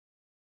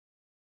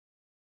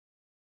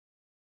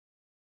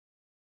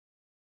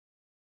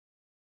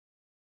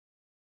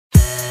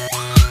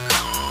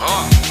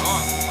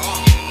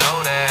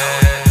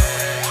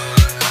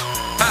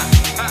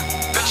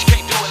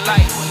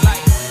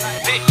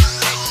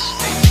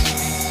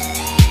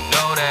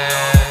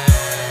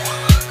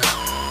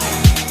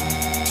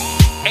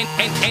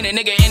Ain't a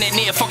nigga in it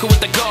near fucking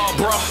with the guard,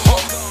 bro.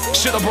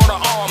 Should've brought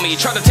an army,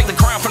 tried to take the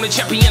crown from the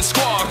champion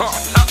squad.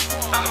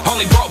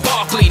 Only brought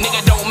Barkley, nigga,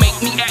 don't make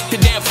me act the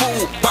damn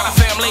fool. Bought a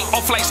family,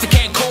 off flights to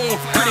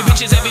Cancun. Pretty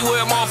bitches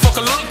everywhere,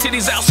 motherfucker, look.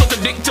 Titties out, suck a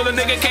dick till a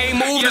nigga can't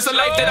move. It's a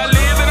life that I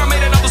live and I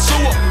made it out the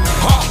sewer.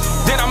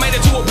 Then I made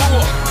it to a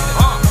brewer.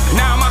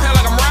 Now I'm out here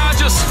like I'm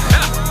Rogers.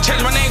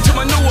 Changed my name to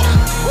Manure.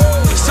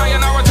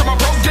 Sayonara to my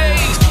broke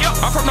days.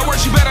 I'm from the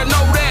worst, you better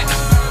know that.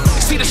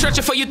 See the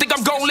stretcher for you think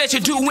I'm gon' let you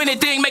do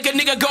anything, make a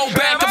nigga go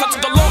back. If I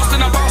took the loss,